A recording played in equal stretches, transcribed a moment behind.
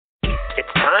It's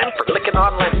time for Lykken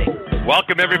on Lending.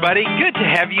 Welcome, everybody. Good to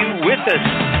have you with us.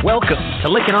 Welcome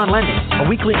to Lykken on Lending, a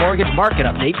weekly mortgage market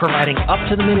update providing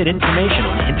up-to-the-minute information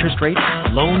on interest rates,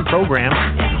 loan programs,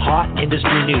 and hot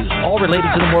industry news, all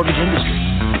related to the mortgage industry.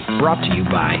 Brought to you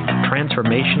by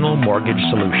Transformational Mortgage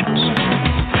Solutions.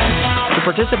 To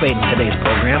participate in today's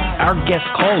program, our guest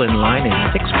call-in line is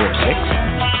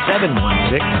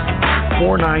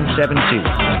 646-716-4972.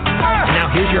 And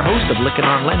now here's your host of Lykken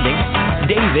on Lending,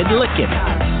 David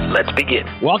Lykken. Let's begin.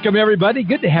 Welcome, everybody.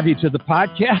 Good to have you to the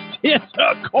podcast. It's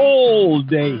a cold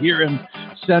day here in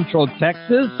Central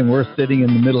Texas, and we're sitting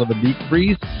in the middle of a deep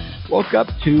freeze. Woke up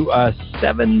to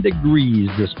 7 degrees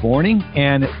this morning,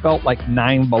 and it felt like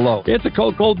 9 below. It's a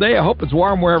cold, cold day. I hope it's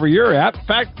warm wherever you're at. In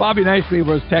fact, Bobby Nicely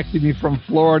was texting me from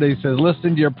Florida. He says,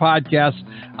 listen to your podcast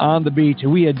on the beach.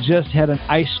 And we had just had an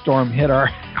ice storm hit our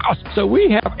house. So we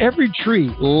have every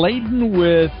tree laden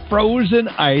with frozen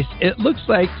ice. It looks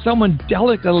like someone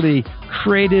delicately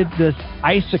created this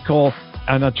icicle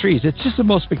on the trees. It's just the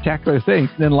most spectacular thing.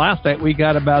 And then last night we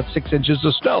got about 6 inches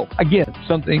of snow. Again,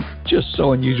 something just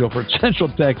so unusual for Central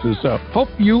Texas. So hope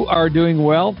you are doing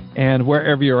well, and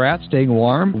wherever you're at, staying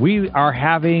warm. We are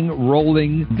having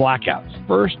rolling blackouts.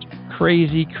 First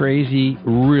crazy,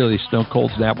 really snow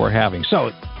cold snap we're having. So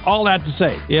all that to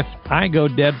say, if I go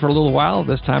dead for a little while,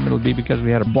 this time it'll be because we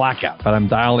had a blackout, but I'm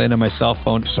dialed in on my cell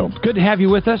phone. So good to have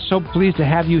you with us. So pleased to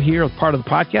have you here as part of the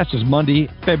podcast. It's Monday,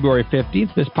 February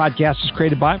 15th. This podcast is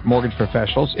created by mortgage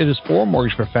professionals. It is for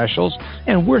mortgage professionals,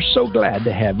 and we're so glad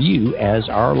to have you as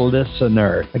our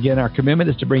listener. Again, our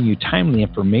commitment is to bring you timely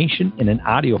information in an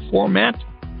audio format,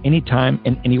 anytime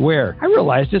and anywhere. I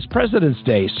realize it's President's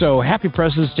Day, so happy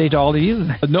President's Day to all of you.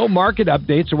 No market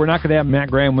updates, so we're not going to have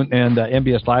Matt Graham and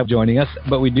MBS Live joining us,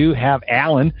 but we do have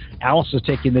Allen. Alice is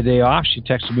taking the day off. She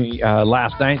texted me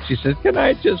last night. She said, can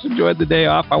I just enjoy the day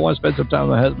off? I want to spend some time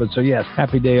with my husband. So yes,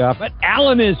 happy day off. But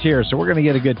Allen is here, so we're going to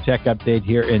get a good tech update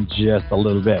here in just a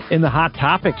little bit. In the Hot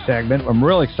Topics segment, I'm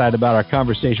real excited about our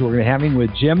conversation we're going to be having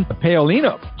with Jim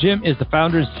Paolino. Jim is the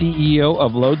founder and CEO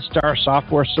of Lodestar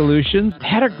Software Solutions.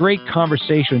 Had a great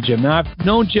conversation with Jim. Now, I've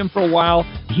known Jim for a while.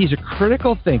 He's a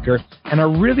critical thinker, and I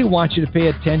really want you to pay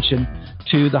attention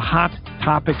to the Hot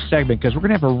Topics segment, because we're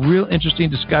going to have a real interesting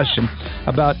discussion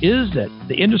about, is that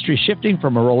the industry shifting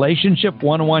from a relationship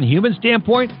one-on-one human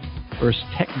standpoint versus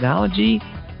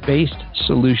technology-based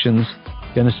solutions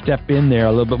going to step in there a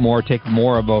little bit more, take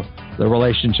more of the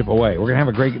relationship away. We're going to have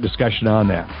a great discussion on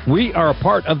that. We are a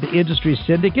part of the Industry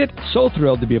Syndicate. So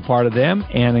thrilled to be a part of them,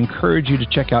 and encourage you to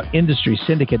check out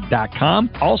industrysyndicate.com.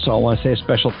 Also, I want to say a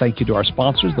special thank you to our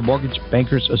sponsors, the Mortgage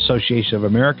Bankers Association of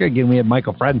America. Again, we had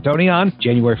Michael Fratantoni on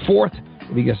January 4th.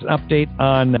 He gives us an update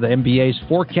on the MBA's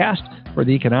forecast for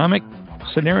the economic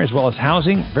scenario as well as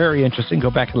housing. Very interesting. Go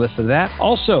back and listen to that.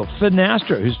 Also,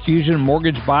 Finastra, whose Fusion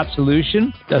Mortgage Bot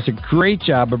solution does a great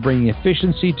job of bringing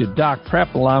efficiency to doc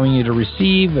prep, allowing you to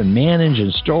receive and manage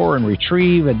and store and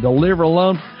retrieve and deliver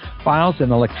loan files in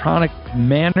an electronic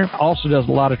manner. Also does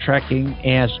a lot of tracking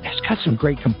and has got some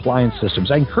great compliance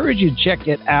systems. I encourage you to check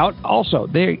it out. Also,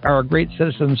 they are great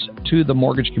citizens to the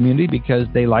mortgage community because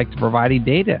they like to providing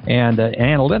data and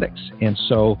analytics. And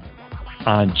so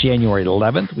on January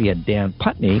 11th, we had Dan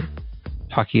Putney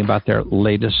talking about their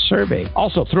latest survey.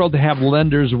 Also thrilled to have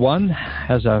Lenders One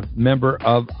as a member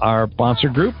of our sponsor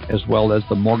group, as well as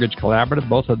the Mortgage Collaborative.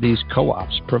 Both of these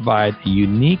co-ops provide a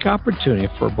unique opportunity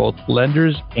for both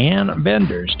lenders and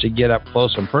vendors to get up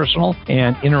close and personal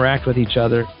and interact with each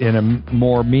other in a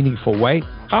more meaningful way.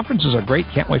 Conferences are great.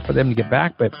 Can't wait for them to get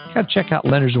back, but you got to check out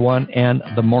Lenders One and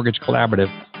the Mortgage Collaborative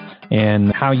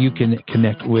and how you can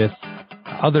connect with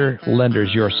other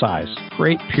lenders your size.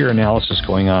 Great peer analysis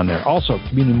going on there. Also,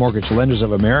 Community Mortgage Lenders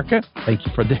of America, thank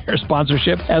you for their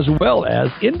sponsorship, as well as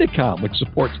Indicom, which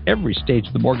supports every stage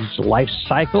of the mortgage life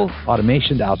cycle,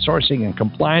 automation to outsourcing and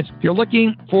compliance. If you're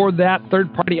looking for that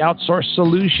third-party outsource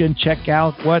solution, check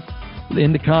out what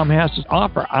Indicom has to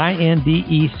offer,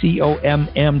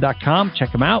 INDECOMM.com.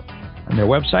 Check them out on their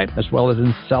website, as well as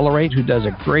Accelerate, who does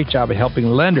a great job of helping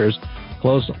lenders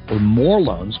close more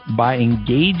loans by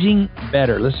engaging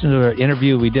better. Listen to the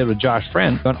interview we did with Josh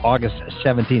Friend on August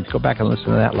 17th. Go back and listen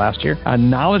to that last year.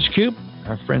 Knowledge Cube,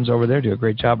 our friends over there do a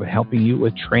great job of helping you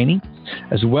with training,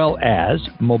 as well as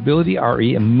Mobility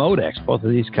RE and Modex. Both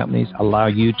of these companies allow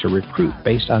you to recruit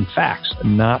based on facts,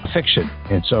 not fiction.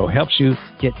 And so it helps you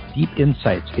get deep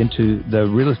insights into the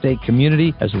real estate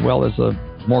community, as well as the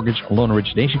mortgage loan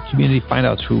origination community. Find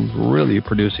out who's really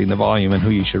producing the volume and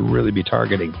who you should really be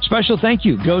targeting. Special thank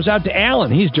you goes out to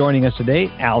Allen. He's joining us today.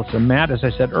 Alice and Matt, as I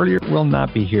said earlier, will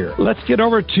not be here. Let's get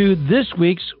over to this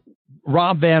week's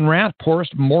Rob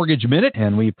VanRaaphorst, Mortgage Minute,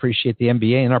 and we appreciate the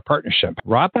MBA and our partnership.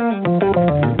 Rob?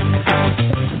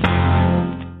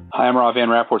 Hi, I'm Rob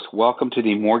VanRaaphorst. Welcome to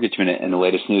the Mortgage Minute and the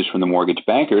latest news from the Mortgage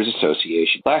Bankers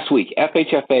Association. Last week,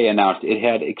 FHFA announced it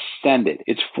had extended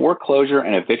its foreclosure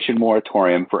and eviction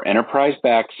moratorium for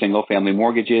enterprise-backed single-family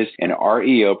mortgages and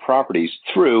REO properties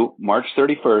through March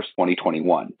 31st,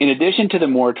 2021. In addition to the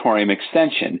moratorium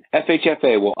extension,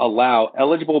 FHFA will allow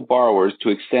eligible borrowers to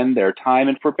extend their time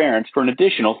in forbearance for an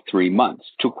additional 3 months.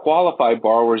 To qualify,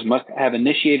 borrowers must have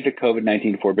initiated a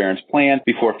COVID-19 forbearance plan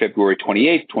before February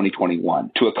 28th,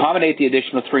 2021. To accommodate the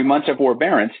additional 3 months of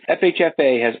forbearance,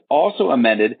 FHFA has also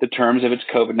amended the terms of its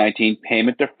COVID-19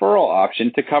 payment deferral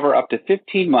option to cover up to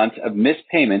 15 months of missed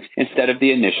payments instead of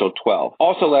the initial 12.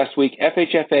 Also last week,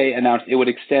 FHFA announced it would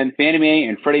extend Fannie Mae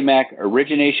and Freddie Mac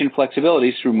origination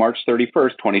flexibilities through March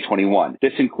 31st, 2021.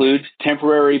 This includes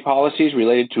temporary policies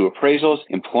related to appraisals,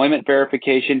 employment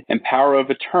verification, and power of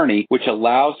attorney, which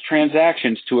allows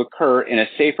transactions to occur in a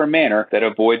safer manner that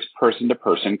avoids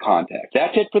person-to-person contact.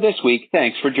 That's it for this week.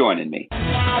 Thanks for joining me.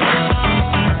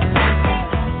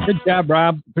 Good job,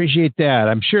 Rob. Appreciate that.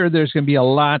 I'm sure there's going to be a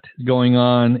lot going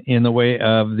on in the way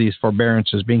of these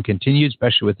forbearances being continued,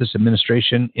 especially with this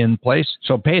administration in place.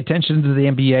 So pay attention to the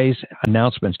MBA's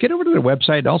announcements. Get over to their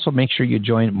website. Also, make sure you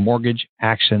join Mortgage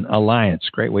Action Alliance.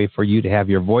 Great way for you to have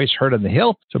your voice heard on the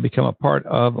Hill. So become a part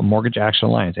of Mortgage Action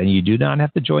Alliance. And you do not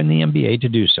have to join the MBA to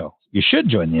do so. You should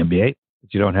join the MBA.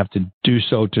 You don't have to do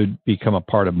so to become a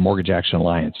part of Mortgage Action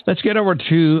Alliance. Let's get over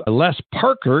to Les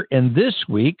Parker in this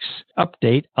week's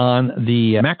update on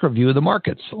the macro view of the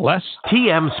markets. Les?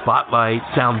 TMSpotlight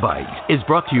Soundbite is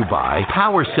brought to you by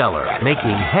Power Seller, making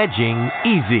hedging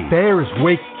easy. Bears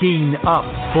waking up.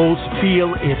 Bulls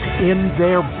feel it in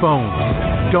their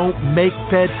bones. Don't make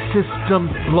Fed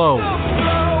systems blow.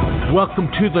 Welcome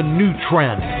to the new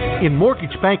trend. In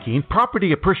mortgage banking,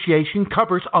 property appreciation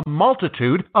covers a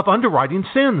multitude of underwriting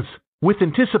sins. With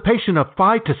anticipation of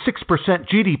 5 to 6%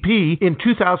 GDP in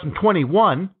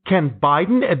 2021, can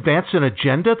Biden advance an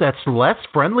agenda that's less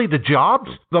friendly to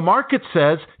jobs? The market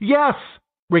says yes.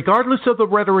 Regardless of the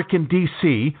rhetoric in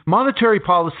D.C., monetary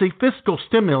policy, fiscal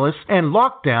stimulus, and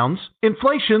lockdowns,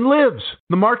 inflation lives.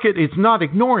 The market is not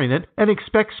ignoring it and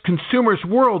expects consumers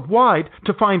worldwide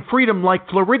to find freedom like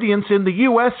Floridians in the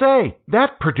USA.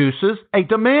 That produces a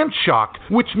demand shock,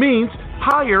 which means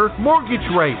higher mortgage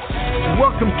rates.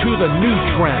 Welcome to the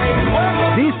new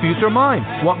trend. These views are mine.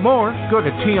 Want more? Go to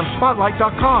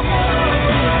TMSpotlight.com.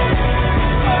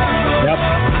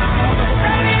 Yep.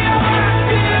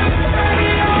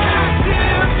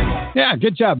 Yeah,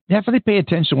 good job. Definitely pay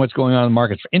attention to what's going on in the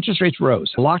markets. Interest rates rose.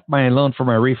 Locked my loan for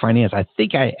my refinance. I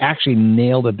think I actually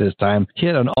nailed it this time.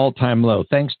 Hit an all-time low.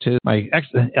 Thanks to my ex,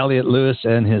 Elliot Lewis,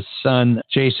 and his son,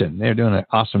 Jason. They're doing an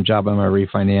awesome job on my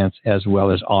refinance, as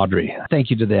well as Audrey. Thank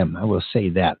you to them. I will say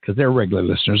that because they're regular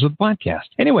listeners of the podcast.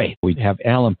 Anyway, we have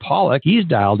Allen Pollack. He's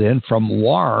dialed in from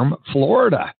warm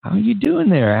Florida. How are you doing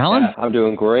there, Allen? Yeah, I'm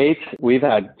doing great. We've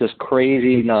had just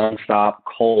crazy, nonstop,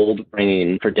 cold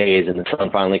rain for days, and the sun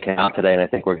finally came out today, and I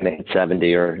think we're going to hit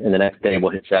 70, or in the next day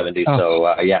we'll hit 70. Oh.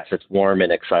 So, yes, it's warm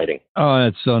and exciting. Oh,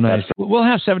 that's so nice. We'll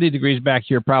have 70 degrees back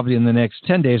here probably in the next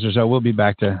 10 days or so. We'll be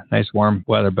back to nice warm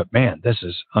weather, but man, this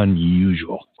is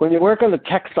unusual. When you work on the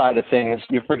tech side of things,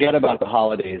 you forget about the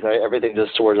holidays. Everything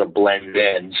just sort of blends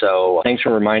in. So thanks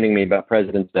for reminding me about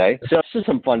President's Day. So just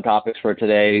some fun topics for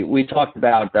today. We talked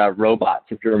about robots.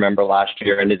 If you remember last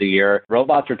year, end of the year,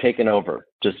 robots are taking over.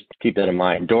 Just keep that in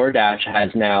mind. DoorDash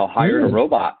has now hired a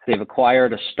robot. They've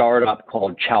acquired a startup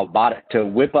called Chowbotic to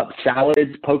whip up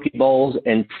salads, poke bowls,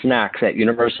 and snacks at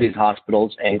universities,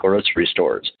 hospitals, and grocery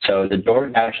stores. So the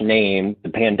DoorDash name, the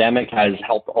pandemic has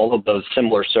helped all of those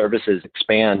similar services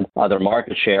expand their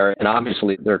market share. And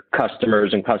obviously their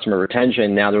customers and customer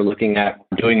retention, now they're looking at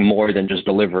doing more than just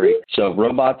delivery. So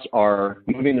robots are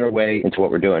moving their way into what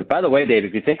we're doing. By the way, Dave,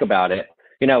 if you think about it,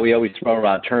 you know, we always throw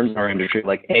around terms in our industry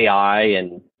like AI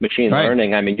and machine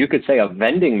learning. I mean, you could say a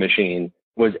vending machine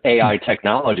was AI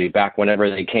technology back whenever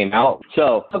they came out.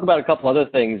 So talk about a couple other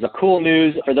things. Cool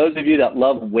news for those of you that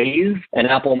love Waze and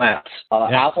Apple Maps.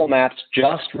 Apple Maps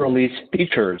just released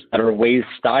features that are Waze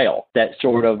style that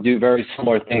sort of do very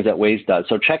similar things that Waze does.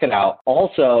 So check it out.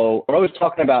 Also, we're always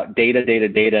talking about data,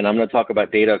 and I'm going to talk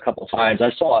about data a couple times.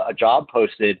 I saw a job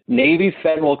posted, Navy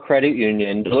Federal Credit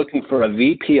Union looking for a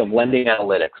VP of Lending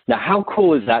Analytics. Now, how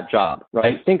cool is that job,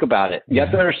 right? Think about it. You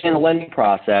have to understand the lending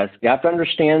process. You have to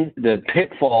understand the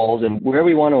pitfalls and where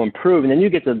we want to improve. And then you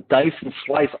get to dice and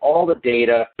slice all the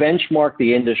data, benchmark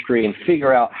the industry, and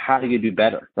figure out how do you do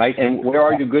better, right? And where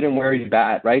are you good and where are you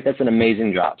bad, right? That's an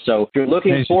amazing job. So if you're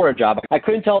looking for a job, I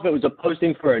couldn't tell if it was a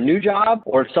posting for a new job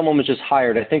or if someone was just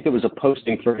hired. I think it was a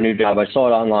posting for a new job. I saw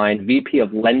it online, VP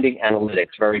of Lending Analytics.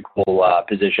 Very cool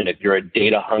position if you're a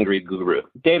data-hungry guru.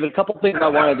 David, a couple things I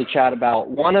wanted to chat about.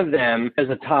 One of them is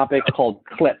a topic called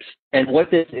clips. And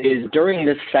what this is, during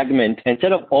this segment,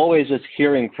 instead of always just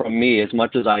hearing from me, as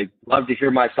much as I love to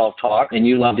hear myself talk and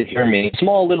you love to hear me,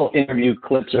 small little interview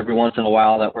clips every once in a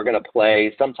while that we're going to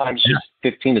play, sometimes just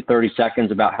 15 to 30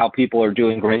 seconds about how people are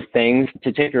doing great things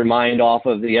to take your mind off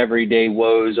of the everyday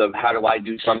woes of how do I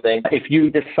do something. If you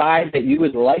decide that you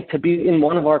would like to be in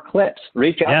one of our clips,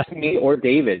 reach out to me or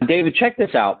David. David, check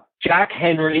this out. Jack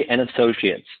Henry and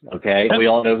Associates, okay? We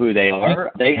all know who they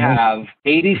are. They have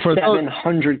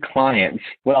 8,700 clients.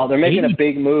 Well, they're making a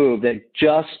big move. They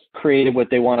just created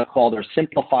what they want to call their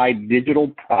simplified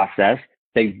digital process.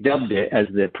 They dubbed it, as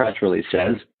the press release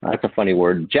says, that's a funny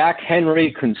word, Jack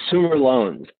Henry Consumer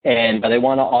Loans. And they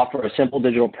want to offer a simple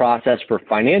digital process for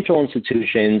financial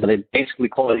institutions. They basically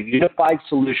call it a unified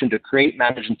solution to create,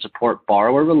 manage, and support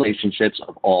borrower relationships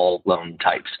of all loan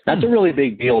types. That's a really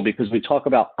big deal because we talk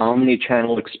about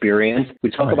omni-channel experience.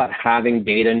 We talk about having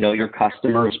data know your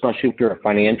customer, especially if you're a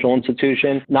financial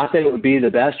institution. Not that it would be the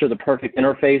best or the perfect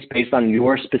interface based on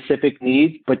your specific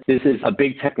needs, but this is a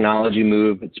big technology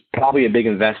move. It's probably a big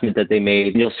investment that they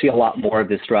made. And you'll see a lot more of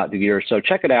this throughout the year. So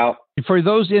check it out. For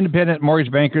those independent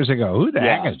mortgage bankers that go, who the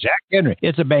heck is Jack Henry?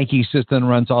 It's a banking system that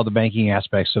runs all the banking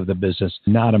aspects of the business,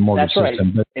 not a mortgage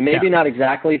system. But, and maybe not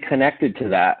exactly connected to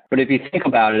that. But if you think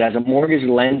about it, as a mortgage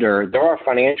lender, there are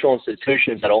financial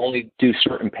institutions that only do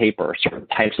certain paper, certain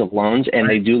types of loans, and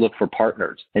they do look for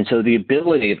partners. And so the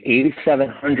ability of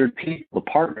 8,700 people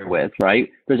to partner with, right?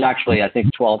 There's actually, I think,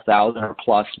 12,000 or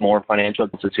plus more financial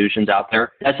institutions out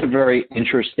there. That's a very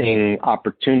interesting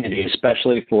opportunity,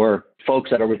 especially for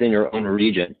folks that are within your own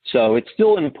region. So it's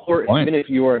still important, even if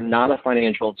you are not a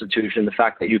financial institution, the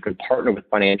fact that you can partner with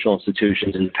financial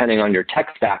institutions and depending on your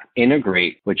tech stack,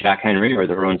 integrate with Jack Henry or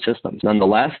their own systems.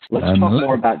 Nonetheless, let's talk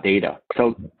more about data.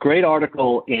 So great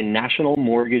article in National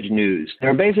Mortgage News.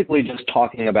 They're basically just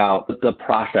talking about the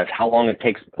process, how long it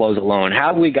takes to close a loan.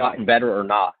 Have we gotten better or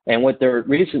not? And what their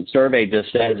recent survey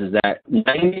just says is that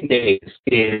 90 days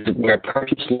is where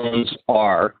purchase loans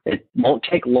are. It won't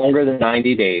take longer than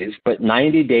 90 days, but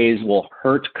 90 days will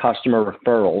hurt customer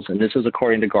referrals. And this is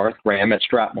according to Garth Graham at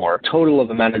Stratmore. Total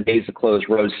of amount of days to close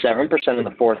rose 7% in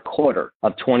the fourth quarter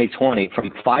of 2020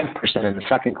 from 5% in the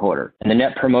second quarter. And the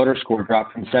net promoter score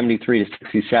dropped from 73 to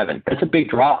 67. That's a big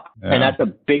drop. Yeah. And that's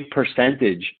a big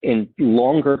percentage in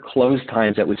longer close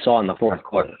times that we saw in the fourth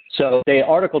quarter. So the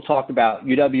article talked about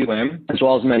UWM as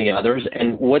well as many others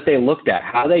and what they looked at,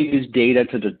 how they use data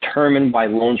to determine why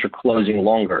loans are closing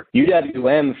longer.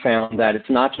 UWM found that it's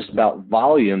not just about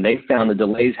volume. They found the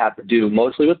delays have to do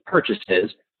mostly with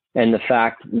purchases and the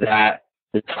fact that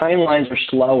the timelines are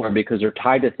slower because they're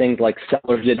tied to things like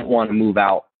sellers didn't want to move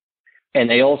out. And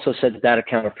they also said that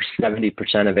accounted for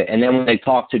 70% of it. And then when they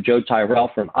talked to Joe Tyrell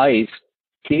from ICE,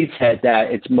 he said that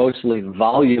it's mostly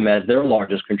volume as their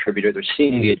largest contributor. They're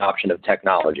seeing the adoption of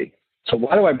technology. So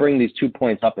why do I bring these 2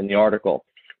 points up in the article?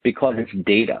 Because it's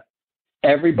data.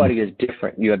 Everybody is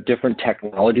different. You have different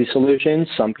technology solutions.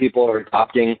 Some people are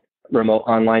adopting remote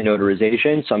online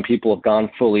notarization. Some people have gone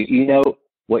fully e-note.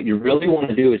 What you really want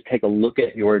to do is take a look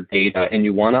at your data and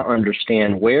you want to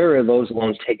understand where are those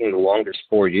loans taking the longest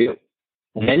for you.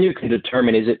 And then you can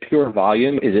determine, is it pure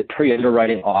volume? Is it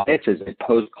pre-underwriting audits? Is it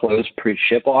post-close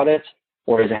pre-ship audits?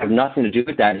 Or does it have nothing to do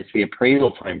with that? It's the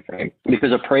appraisal time frame.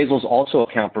 Because appraisals also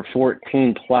account for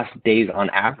 14 plus days on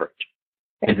average.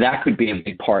 And that could be a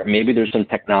big part. Maybe there's some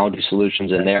technology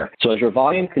solutions in there. So as your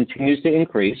volume continues to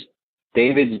increase,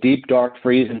 David's deep, dark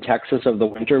freeze in Texas of the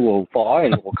winter will thaw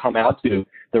and will come out to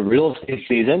the real estate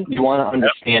season. You want to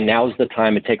understand now's the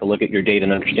time to take a look at your data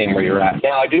and understand where you're at.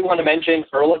 Now, I do want to mention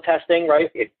IRLA testing, right?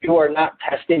 If you are not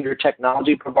testing your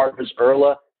technology provider's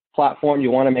IRLA platform,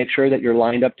 you want to make sure that you're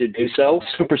lined up to do so.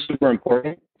 Super, super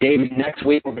important. David, next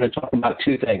week, we're going to talk about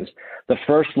two things. The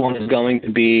first one is going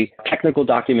to be technical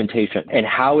documentation and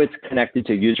how it's connected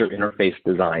to user interface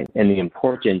design and the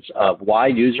importance of why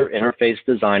user interface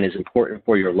design is important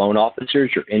for your loan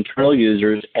officers, your internal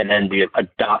users, and then the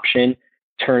adoption,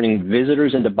 turning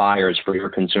visitors into buyers for your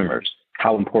consumers.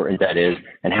 How important that is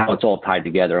and how it's all tied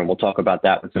together. And we'll talk about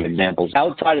that with some examples.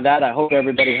 Outside of that, I hope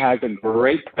everybody has a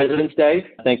great President's Day.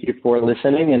 Thank you for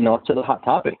listening and on to the hot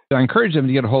topic. I encourage them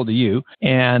to get a hold of you.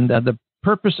 And the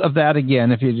purpose of that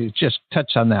again, if you just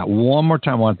touch on that one more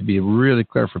time, I want it to be really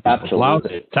clear for people.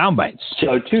 Absolutely. Sound bites.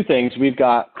 So 2 things. We've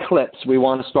got clips. We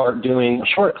want to start doing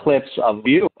short clips of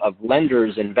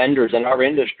lenders and vendors in our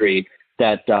industry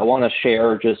that want to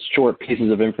share just short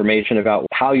pieces of information about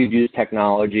how you use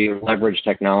technology or leverage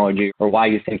technology or why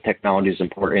you think technology is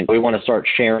important. We want to start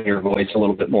sharing your voice a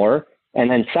little bit more. And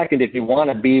then second, if you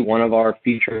want to be one of our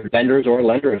featured vendors or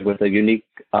lenders with a unique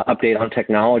update on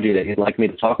technology that you'd like me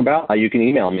to talk about, you can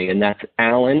email me, and that's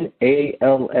Allen,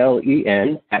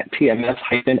 ALLEN, at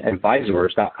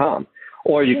TMS-advisors.com.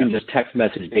 Or you can just text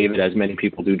message David, as many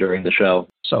people do during the show.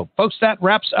 So, folks, that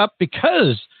wraps up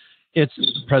because it's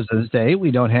President's Day.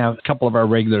 We don't have a couple of our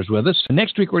regulars with us.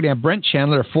 Next week, we're going to have Brent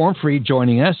Chandler of Form Free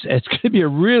joining us. It's going to be a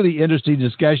really interesting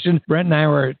discussion. Brent and I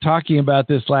were talking about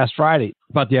this last Friday,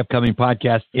 about the upcoming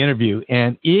podcast interview,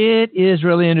 and it is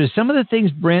really interesting. Some of the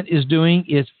things Brent is doing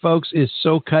is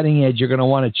so cutting edge. You're going to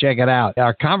want to check it out.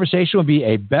 Our conversation will be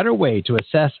a better way to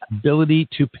assess ability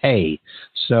to pay.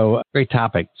 So, great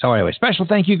topic. So anyway, special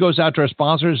thank you goes out to our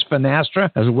sponsors,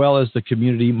 Finastra, as well as the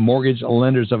Community Mortgage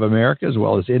Lenders of America, as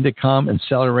well as Indicom,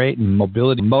 Accelerate, and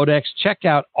Mobility Modex. Check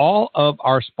out all of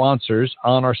our sponsors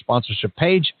on our sponsorship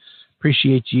page.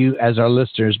 Appreciate you as our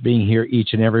listeners being here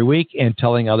each and every week and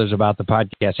telling others about the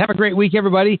podcast. Have a great week,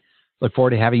 everybody. Look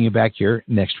forward to having you back here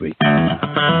next week.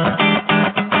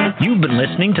 You've been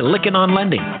listening to Lykken on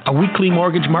Lending, a weekly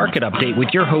mortgage market update with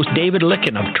your host, David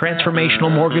Lykken of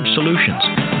Transformational Mortgage Solutions.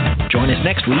 Join us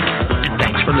next week, and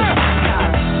thanks for listening.